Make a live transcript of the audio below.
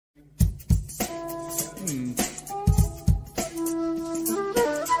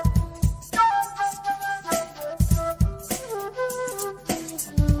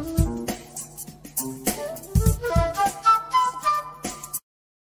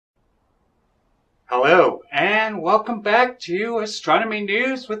Hello, and welcome back to Astronomy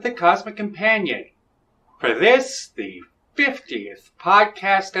News with the Cosmic Companion. For this, the 50th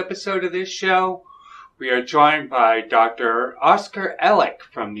podcast episode of this show, we are joined by Dr. Oskar Elek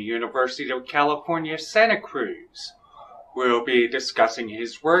from the University of California, Santa Cruz. We'll be discussing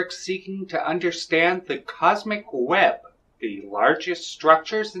his work seeking to understand the cosmic web, the largest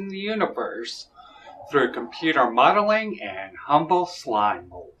structures in the universe, through computer modeling and humble slime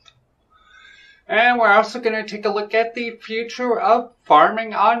mold. And we're also going to take a look at the future of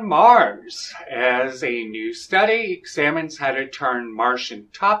farming on Mars, as a new study examines how to turn Martian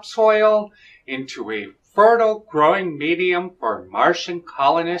topsoil into a fertile growing medium for Martian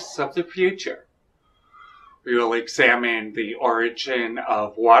colonists of the future. We will examine the origin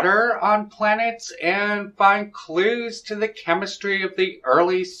of water on planets and find clues to the chemistry of the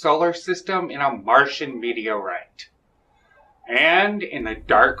early solar system in a Martian meteorite. And in the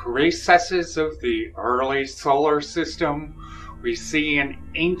dark recesses of the early solar system, we see an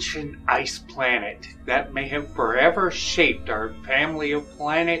ancient ice planet that may have forever shaped our family of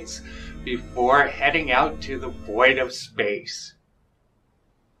planets before heading out to the void of space.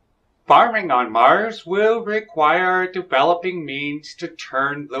 Farming on Mars will require developing means to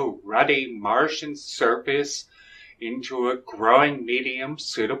turn the ruddy Martian surface into a growing medium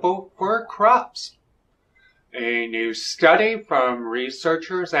suitable for crops. A new study from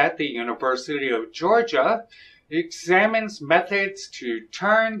researchers at the University of Georgia examines methods to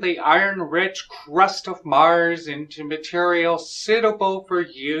turn the iron-rich crust of Mars into material suitable for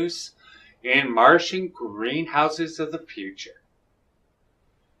use in Martian greenhouses of the future.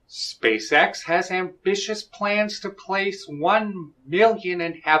 SpaceX has ambitious plans to place 1 million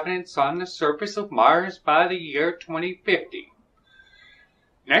inhabitants on the surface of Mars by the year 2050.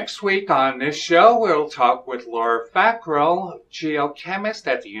 Next week on this show, we'll talk with Laura Fackrell, geochemist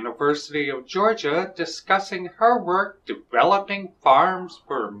at the University of Georgia, discussing her work developing farms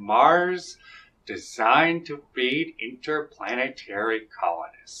for Mars designed to feed interplanetary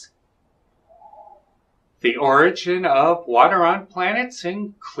colonists. The origin of water on planets,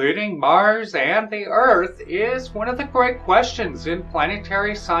 including Mars and the Earth, is one of the great questions in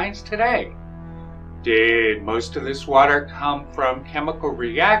planetary science today. Did most of this water come from chemical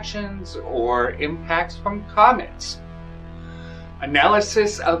reactions or impacts from comets?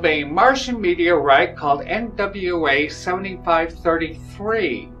 Analysis of a Martian meteorite called NWA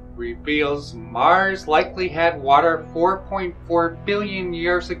 7533 reveals Mars likely had water 4.4 billion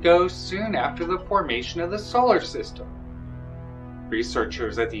years ago, soon after the formation of the solar system.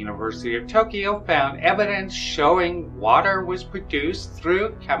 Researchers at the University of Tokyo found evidence showing water was produced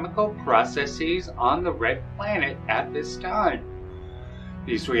through chemical processes on the red planet at this time.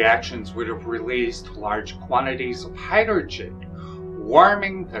 These reactions would have released large quantities of hydrogen,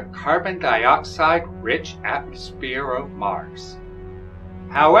 warming the carbon dioxide-rich atmosphere of Mars.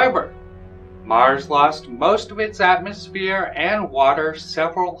 However, Mars lost most of its atmosphere and water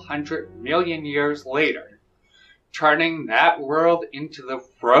several 100 million years later, turning that world into the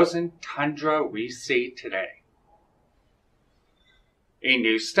frozen tundra we see today. A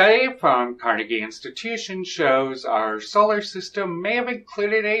new study from Carnegie Institution shows our solar system may have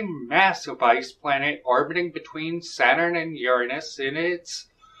included a massive ice planet orbiting between Saturn and Uranus in its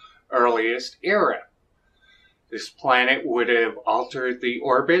earliest era. This planet would have altered the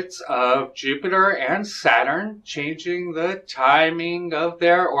orbits of Jupiter and Saturn, changing the timing of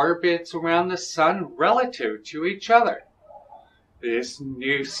their orbits around the Sun relative to each other. This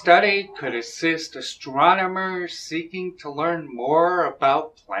new study could assist astronomers seeking to learn more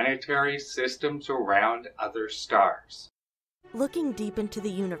about planetary systems around other stars. Looking deep into the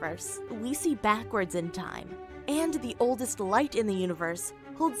universe, we see backwards in time, and the oldest light in the universe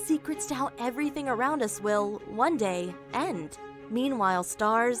holds secrets to how everything around us will, one day, end. Meanwhile,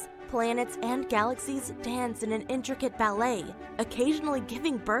 stars, planets, and galaxies dance in an intricate ballet, occasionally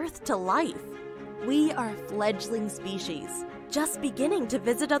giving birth to life. We are a fledgling species, just beginning to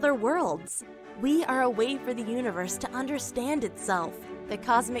visit other worlds. We are a way for the universe to understand itself. The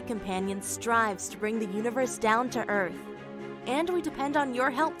Cosmic Companion strives to bring the universe down to Earth, and we depend on your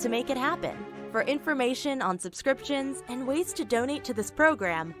help to make it happen. For information on subscriptions and ways to donate to this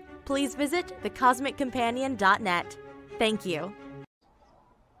program, please visit thecosmiccompanion.net. Thank you.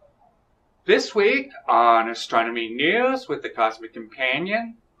 This week on Astronomy News with the Cosmic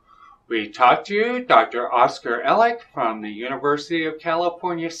Companion, we talked to Dr. Oskar Elek from the University of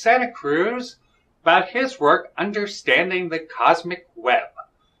California, Santa Cruz, about his work understanding the cosmic web,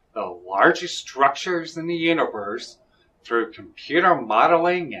 the largest structures in the universe, through computer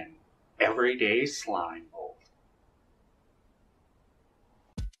modeling and everyday slime mold.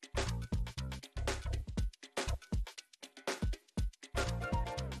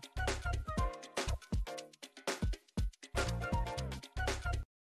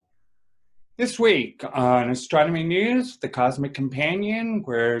 This week on Astronomy News, the Cosmic Companion,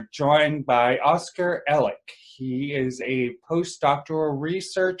 we're joined by Oskar Elek. He is a postdoctoral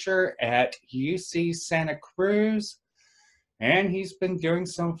researcher at UC Santa Cruz, and he's been doing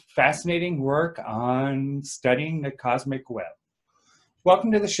some fascinating work on studying the cosmic web.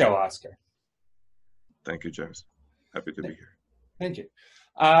 Welcome to the show, Oskar. Thank you, James. Happy to be here. Thank you.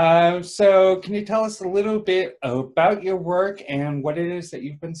 So can you tell us a little bit about your work and what it is that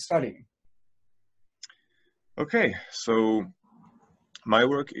you've been studying? Okay, so my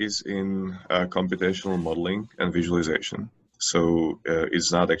work is in computational modeling and visualization. So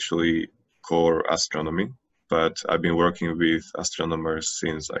it's not actually core astronomy, but I've been working with astronomers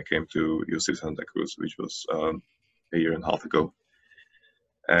since I came to UC Santa Cruz, which was a year and a half ago.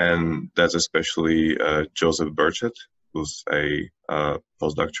 And that's especially Joseph Burchett, who's a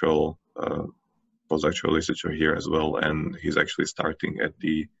postdoctoral researcher here as well, and he's actually starting at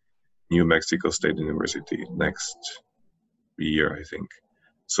the New Mexico State University next year, I think.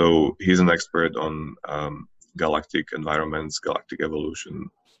 So he's an expert on galactic environments, galactic evolution,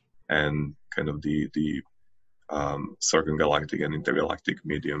 and kind of the circumgalactic and intergalactic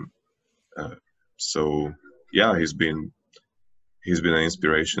medium. So yeah, he's been an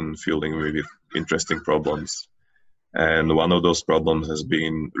inspiration, fielding really interesting problems. And one of those problems has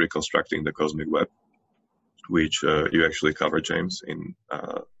been reconstructing the cosmic web, which you actually covered, James, in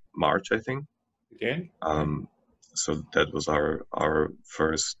March, I think. Okay. So that was our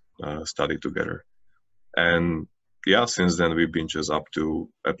first study together. And yeah, since then we've been just up to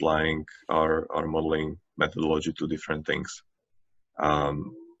applying our modeling methodology to different things,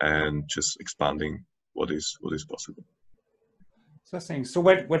 and just expanding what is possible. So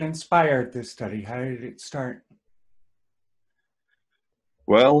what inspired this study? How did it start?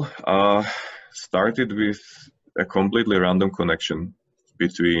 Well, started with a completely random connection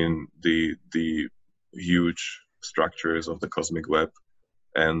between the huge structures of the cosmic web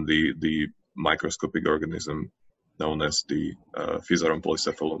and the microscopic organism known as the Physarum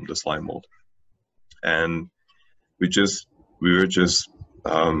polycephalum, the slime mold. And we were just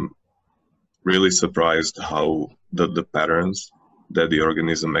really surprised how the patterns that the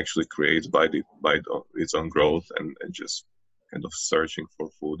organism actually creates by its own growth and just kind of searching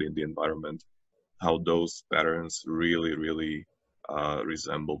for food in the environment, how those patterns really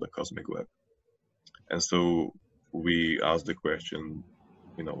resemble the cosmic web. And so we asked the question,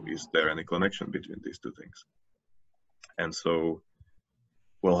 is there any connection between these two things? And so,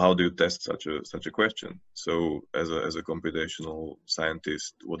 well, how do you test such a question? So as a computational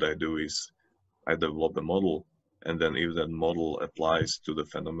scientist, what I do is I develop a model, and then if that model applies to the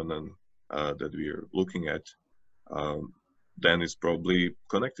phenomenon that we are looking at, then it's probably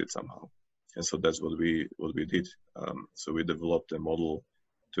connected somehow. And so that's what we did. So we developed a model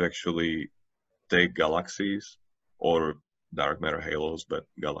to actually take galaxies or dark matter halos, but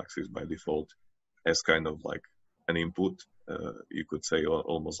galaxies by default, as kind of like an input, you could say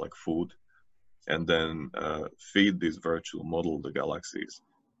almost like food, and then feed this virtual model the galaxies.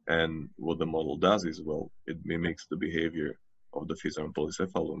 And what the model does is, well, it mimics the behavior of the Physarum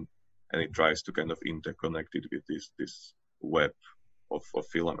polycephalum, and it tries to kind of interconnect it with this web of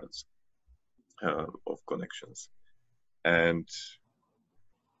filaments, of connections. And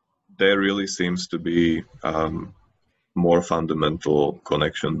there really seems to be more fundamental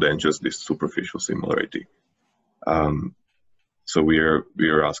connection than just this superficial similarity. So we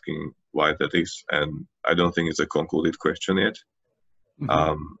are asking why that is, and I don't think it's a concluded question yet.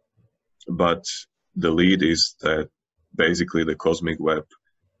 Mm-hmm. But the lead is that basically the cosmic web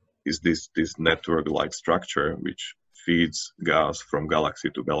is this network-like structure which feeds gas from galaxy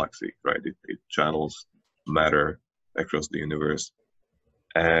to galaxy, right? It channels matter across the universe,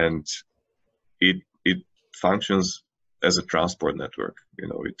 and it functions as a transport network.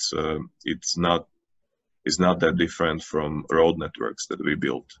 It's not that different from road networks that we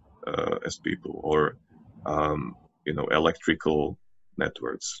built as people, or electrical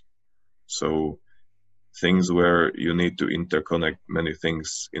networks. So things where you need to interconnect many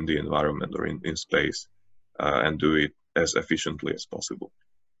things in the environment or in space, and do it as efficiently as possible.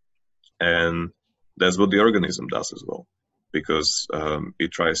 And that's what the organism does as well, because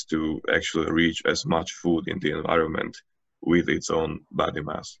it tries to actually reach as much food in the environment with its own body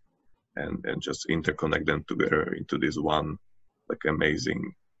mass, and just interconnect them together into this one like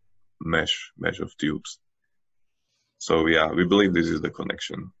amazing mesh of tubes. So yeah, we believe this is the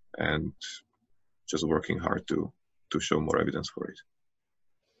connection, and just working hard to show more evidence for it.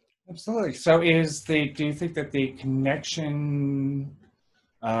 Absolutely. So do you think that the connection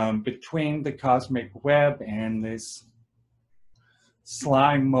between the cosmic web and this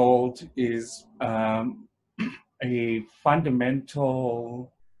slime mold is a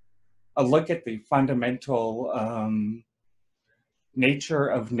look at the fundamental nature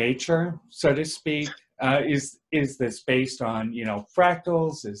of nature, so to speak. Is this based on,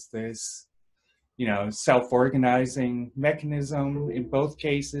 fractals? Is this, self-organizing mechanism in both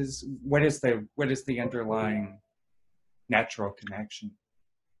cases? What is the underlying natural connection?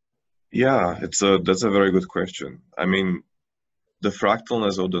 Yeah, that's a very good question. I mean, the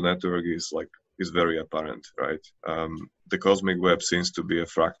fractalness of the network is very apparent, right? The cosmic web seems to be a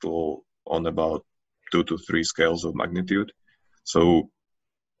fractal on about 2 to 3 scales of magnitude. So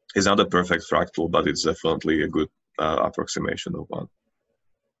it's not a perfect fractal, but it's definitely a good approximation of one.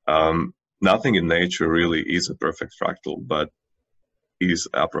 Nothing in nature really is a perfect fractal, but is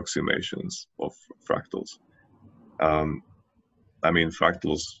approximations of fractals. I mean,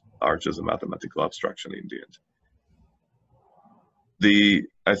 fractals are just a mathematical abstraction in the end.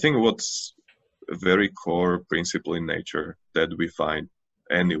 I think what's a very core principle in nature that we find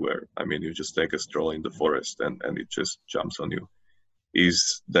anywhere, I mean, you just take a stroll in the forest and it just jumps on you,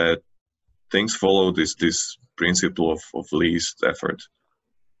 is that things follow this principle of least effort.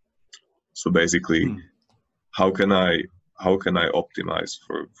 So basically, how can I optimize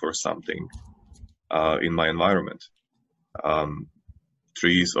for something in my environment?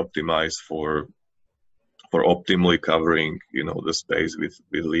 Trees optimize for optimally covering, the space with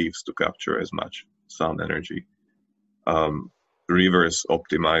leaves to capture as much sun energy. Rivers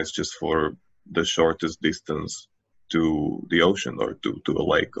optimize just for the shortest distance to the ocean or to a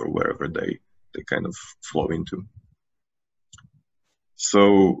lake or wherever they kind of flow into.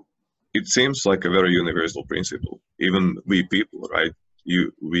 So it seems like a very universal principle. Even we people, right?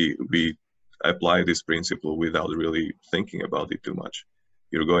 We apply this principle without really thinking about it too much.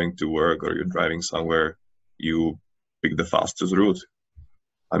 You're going to work or you're driving somewhere, you pick the fastest route.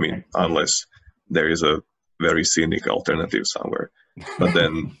 I mean, unless there is a very scenic alternative somewhere. But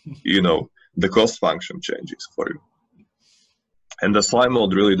then, the cost function changes for you. And the slime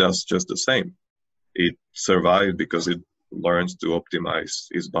mold really does just the same. It survived because it learns to optimize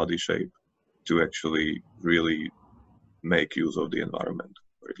its body shape to actually really make use of the environment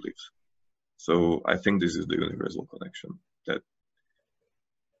where it lives. So I think this is the universal connection, that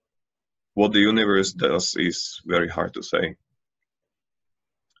what the universe does is very hard to say.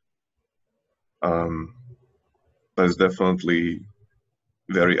 But it's definitely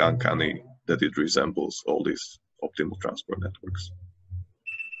very uncanny that it resembles all these optimal transport networks.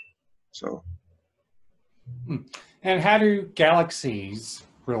 So. And how do galaxies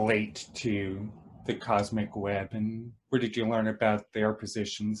relate to the cosmic web, and where did you learn about their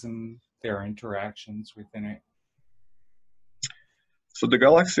positions and their interactions within it? So the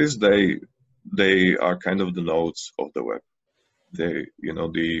galaxies, they are kind of the nodes of the web. They're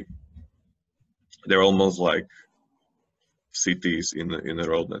almost like cities in a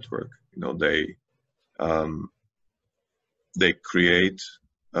road network. They create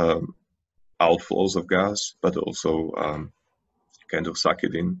outflows of gas, but also kind of suck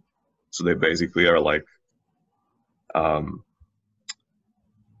it in. So they basically are like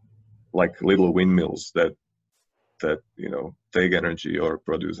little windmills that take energy or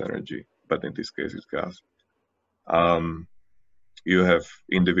produce energy, but in this case it's gas. You have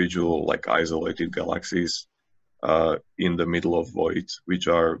individual isolated galaxies in the middle of voids, which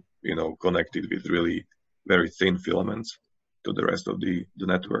are connected with really very thin filaments to the rest of the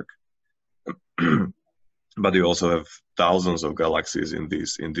network. But you also have thousands of galaxies in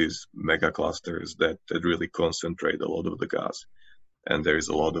these mega clusters that really concentrate a lot of the gas, and there is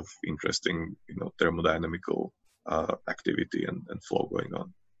a lot of interesting thermodynamical activity and flow going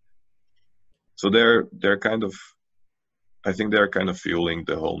on. So they're kind of, I think they're kind of fueling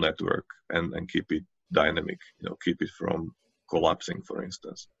the whole network and keep it dynamic, keep it from collapsing, for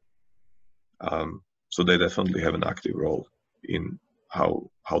instance. So they definitely have an active role in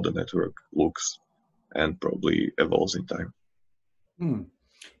how the network looks and probably evolves in time.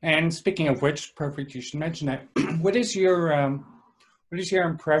 And speaking of which, perfect, you should mention that. What is your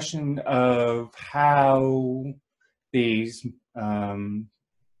impression of how these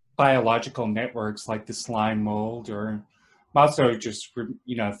biological networks like the slime mold, or also just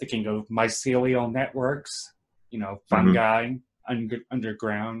thinking of mycelial networks, fungi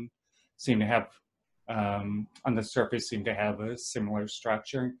underground seem to have on the surface seem to have a similar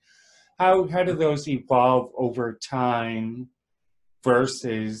structure. How do those evolve over time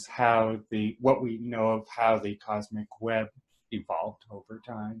versus what we know of how the cosmic web evolved over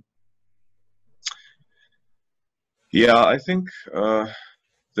time? Yeah, I think the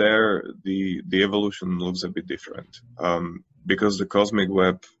evolution looks a bit different. because the cosmic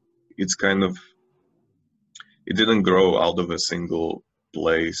web, it's kind of, it didn't grow out of a single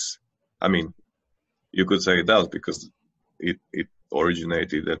place. I mean, you could say it does, because it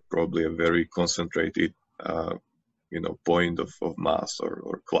originated at probably a very concentrated point of mass,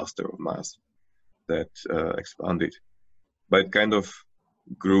 or cluster of mass that expanded, but it kind of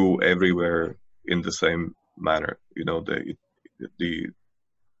grew everywhere in the same manner. The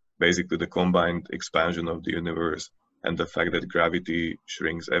basically the combined expansion of the universe and the fact that gravity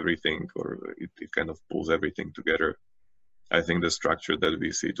shrinks everything, or it kind of pulls everything together. I think the structure that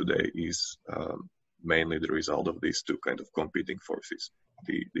we see today is mainly the result of these two kind of competing forces,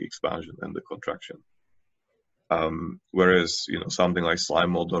 the expansion and the contraction. Whereas, something like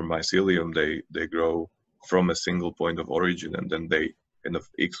slime mold or mycelium, they grow from a single point of origin, and then they kind of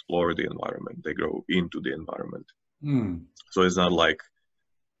explore the environment. They grow into the environment. So it's not like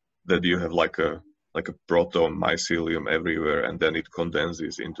that you have like a proto mycelium everywhere, and then it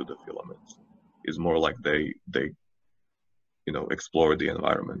condenses into the filaments. It's more like they explore the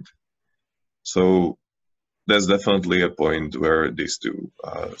environment. So there's definitely a point where these two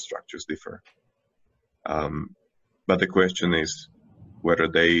structures differ. But the question is whether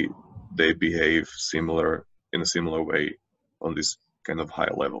they behave in a similar way on this kind of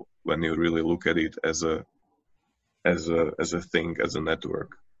high level, when you really look at it as a thing, as a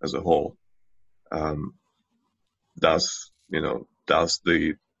network, as a whole. Does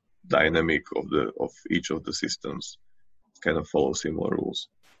the dynamic of each of the systems kind of follow similar rules?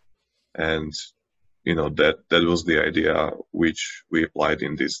 And that was the idea which we applied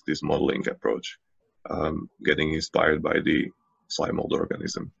in this modeling approach, getting inspired by the slime mold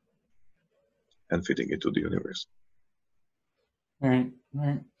organism and fitting it to the universe. Right.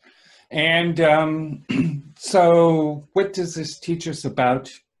 And so what does this teach us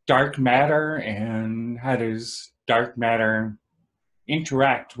about dark matter, and how does dark matter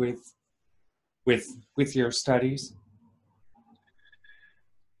interact with your studies?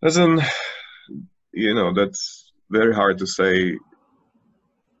 That's very hard to say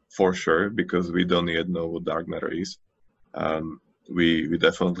for sure, because we don't yet know what dark matter is. We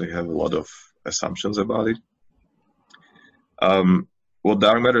definitely have a lot of assumptions about it. What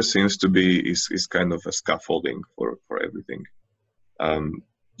dark matter seems to be is kind of a scaffolding for everything.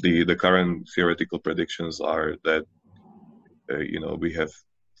 The current theoretical predictions are that we have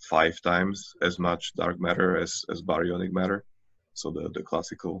 5 times as much dark matter as baryonic matter, so the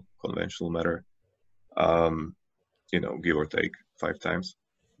classical conventional matter, give or take 5 times.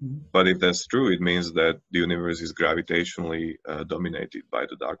 But if that's true, it means that the universe is gravitationally dominated by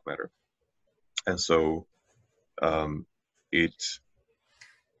the dark matter, and so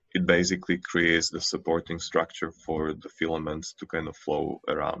it basically creates the supporting structure for the filaments to kind of flow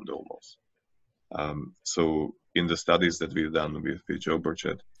around almost. So in the studies that we've done with Joe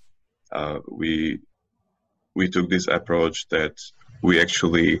Burchett, we took this approach that we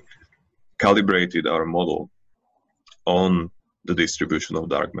actually calibrated our model on the distribution of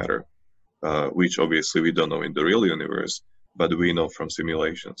dark matter, which obviously we don't know in the real universe, but we know from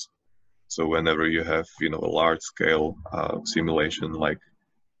simulations. So whenever you have a large scale simulation like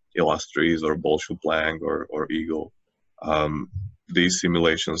Illustris or Bolshoi-Planck or Eagle, these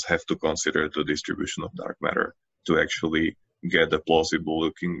simulations have to consider the distribution of dark matter to actually get a plausible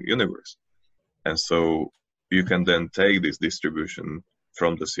looking universe. And so you can then take this distribution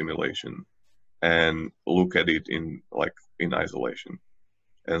from the simulation and look at it in isolation.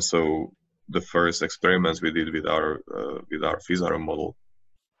 And so the first experiments we did with our Fizarro model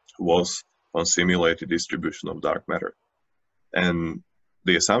was on simulated distribution of dark matter. And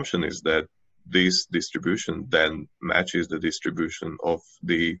the assumption is that this distribution then matches the distribution of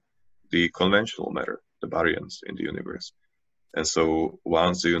the conventional matter, the baryons in the universe. And so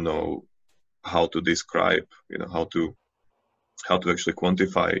once you know how to describe, how to actually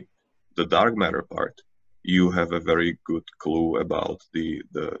quantify the dark matter part, you have a very good clue about the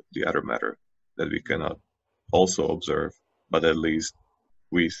other matter that we cannot also observe, but at least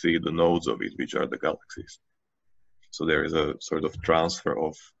we see the nodes of it, which are the galaxies. So there is a sort of transfer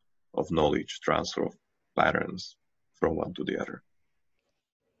of knowledge, transfer of patterns from one to the other.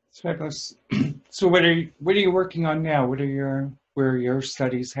 Fabulous. So what are you working on now? Where are your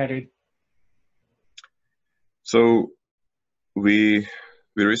studies headed? So we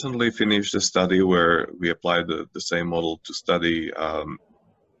recently finished a study where we applied the same model to study an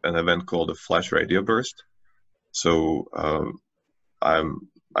event called a flash radio burst. So I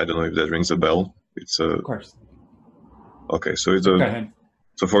don't know if that rings a bell. Of course. Okay, so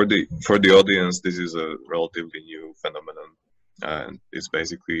so for the audience, this is a relatively new phenomenon, and it's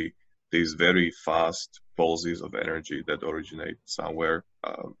basically these very fast pulses of energy that originate somewhere.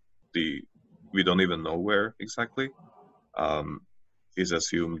 We don't even know where exactly. It's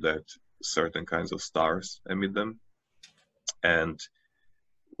assumed that certain kinds of stars emit them, and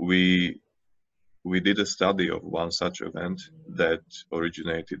we did a study of one such event that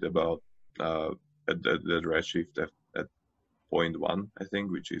originated about at the redshift at zero point 0.1, I think,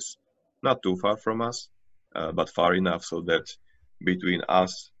 which is not too far from us, but far enough so that between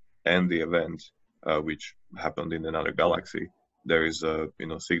us and the event, which happened in another galaxy, there is a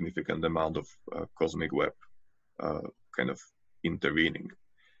significant amount of cosmic web kind of intervening.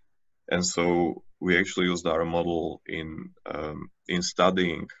 And so we actually used our model in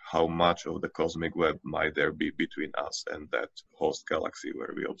studying how much of the cosmic web might there be between us and that host galaxy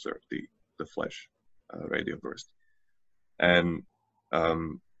where we observed the flash radio burst. And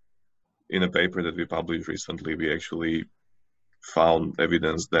in a paper that we published recently, we actually found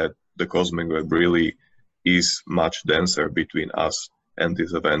evidence that the cosmic web really is much denser between us and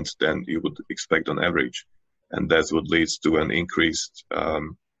this event than you would expect on average. And that's what leads to an increased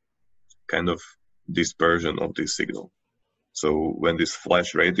kind of dispersion of this signal. So when this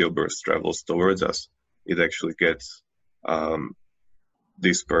flash radio burst travels towards us, it actually gets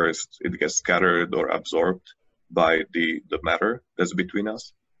dispersed, it gets scattered or absorbed by the matter that's between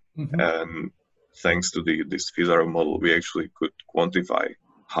us. Mm-hmm. And thanks to this Fizarro model, we actually could quantify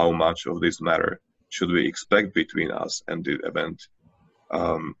how much of this matter should we expect between us and the event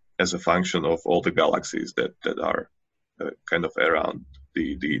as a function of all the galaxies that are kind of around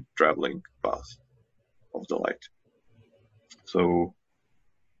the traveling path of the light. So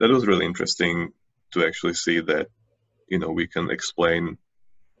that was really interesting to actually see that, we can explain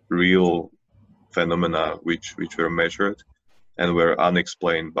real phenomena which were measured and were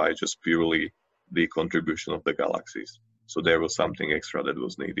unexplained by just purely the contribution of the galaxies. So there was something extra that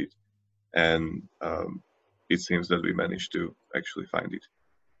was needed. And it seems that we managed to actually find it.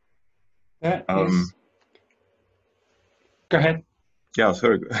 That is... Go ahead. Yeah,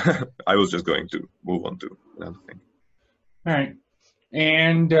 sorry. I was just going to move on to another thing. All right.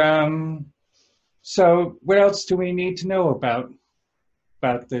 And so what else do we need to know about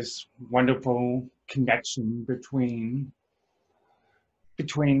this wonderful connection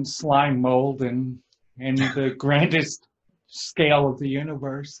between slime mold and the grandest scale of the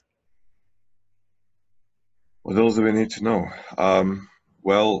universe? What else do we need to know?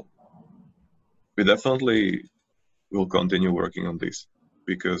 Well, we definitely will continue working on this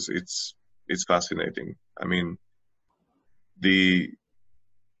because it's fascinating. I mean,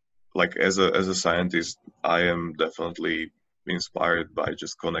 as a scientist, I am definitely inspired by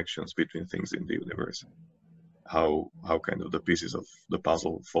just connections between things in the universe, how kind of the pieces of the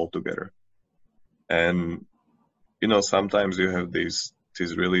puzzle fall together. And sometimes you have these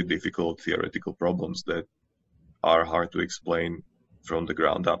really difficult theoretical problems that are hard to explain from the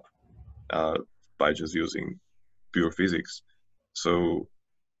ground up by just using pure physics. So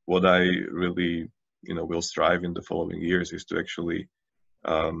what I really will strive in the following years is to actually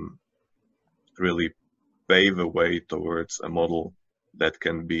really pave a way towards a model that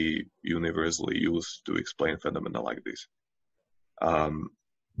can be universally used to explain phenomena like this.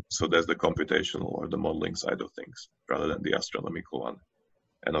 So that's the computational or the modeling side of things rather than the astronomical one.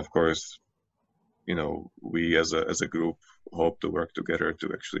 And of course, we as a group hope to work together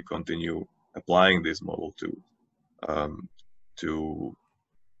to actually continue applying this model to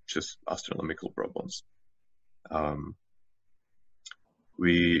just astronomical problems.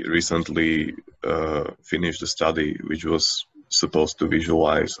 We recently finished a study which was supposed to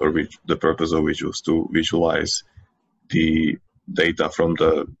visualize, or which the purpose of which was to visualize the data from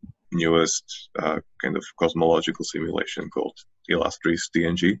the newest kind of cosmological simulation called Illustris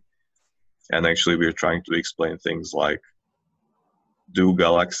TNG. And actually we're trying to explain things like, do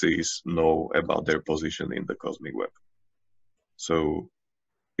galaxies know about their position in the cosmic web? So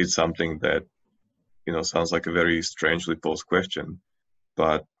it's something that, sounds like a very strangely posed question,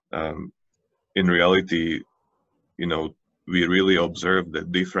 but in reality, we really observe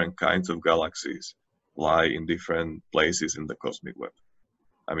that different kinds of galaxies lie in different places in the cosmic web.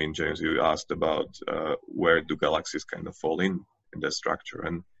 I mean, James, you asked about where do galaxies kind of fall in the structure,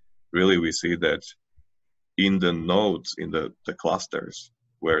 and really we see that in the nodes, in the clusters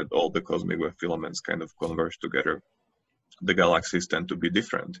where all the cosmic web filaments kind of converge together, the galaxies tend to be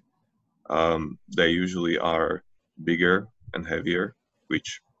different. They usually are bigger and heavier,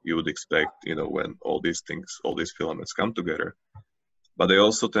 which you would expect, when all these filaments come together. But they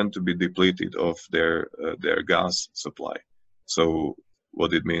also tend to be depleted of their gas supply. So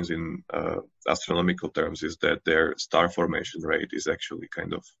what it means in astronomical terms is that their star formation rate is actually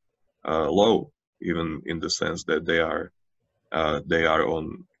kind of low even in the sense that they're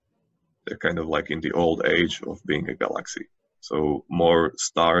kind of like in the old age of being a galaxy. So more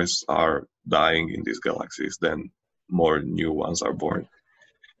stars are dying in these galaxies than more new ones are born,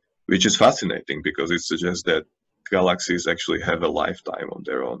 which is fascinating because it suggests that galaxies actually have a lifetime on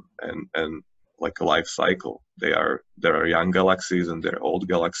their own and like a life cycle. There are young galaxies and there are old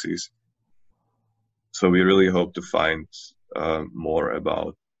galaxies. So we really hope to find more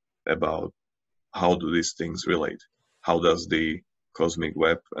about how do these things relate. How does the cosmic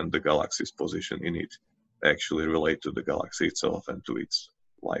web and the galaxy's position in it actually relate to the galaxy itself and to its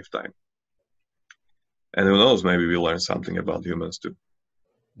lifetime? And who knows, maybe we learn something about humans too,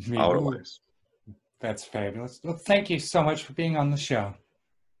 our lives. That's fabulous. Well, thank you so much for being on the show.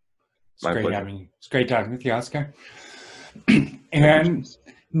 It's My great pleasure. having you. It's great talking with you, Oskar. And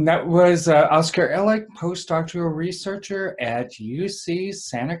that was Oskar Elek, postdoctoral researcher at UC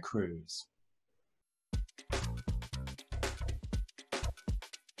Santa Cruz.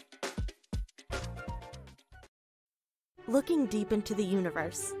 Looking deep into the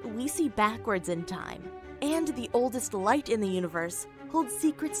universe, we see backwards in time. And the oldest light in the universe holds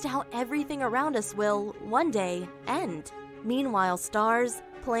secrets to how everything around us will, one day, end. Meanwhile, stars,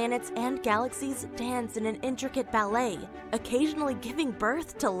 planets, and galaxies dance in an intricate ballet, occasionally giving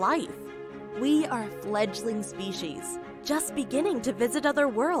birth to life. We are a fledgling species, just beginning to visit other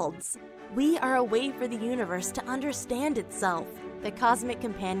worlds. We are a way for the universe to understand itself. The Cosmic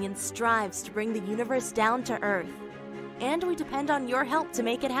Companion strives to bring the universe down to Earth, and we depend on your help to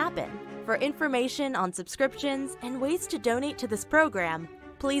make it happen. For information on subscriptions and ways to donate to this program,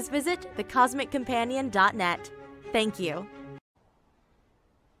 please visit thecosmiccompanion.net. Thank you.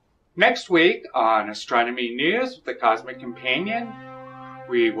 Next week on Astronomy News with the Cosmic Companion,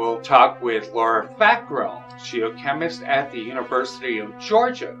 we will talk with Laura Fackrell, geochemist at the University of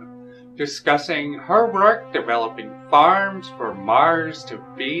Georgia, discussing her work developing farms for Mars to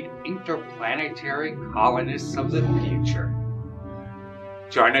feed interplanetary colonists of the future.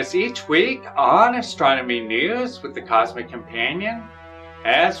 Join us each week on Astronomy News with the Cosmic Companion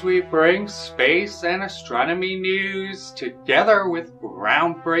as we bring space and astronomy news together with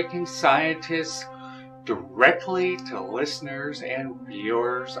groundbreaking scientists directly to listeners and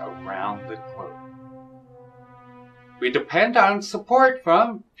viewers around the globe. We depend on support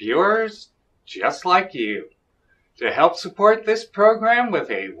from viewers just like you. To help support this program with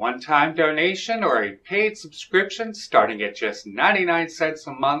a one-time donation or a paid subscription starting at just 99 cents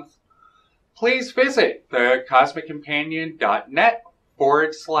a month, please visit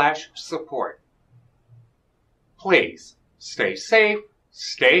thecosmiccompanion.net/support. Please stay safe,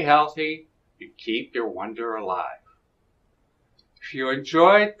 stay healthy, and keep your wonder alive. If you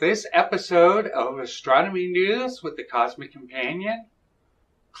enjoyed this episode of Astronomy News with the Cosmic Companion,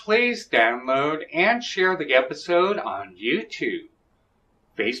 please download and share the episode on YouTube,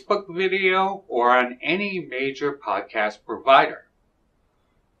 Facebook video, or on any major podcast provider.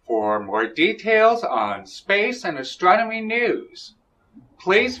 For more details on space and astronomy news,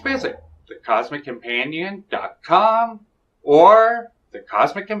 please visit thecosmiccompanion.com or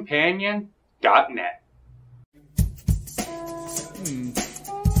thecosmiccompanion.net.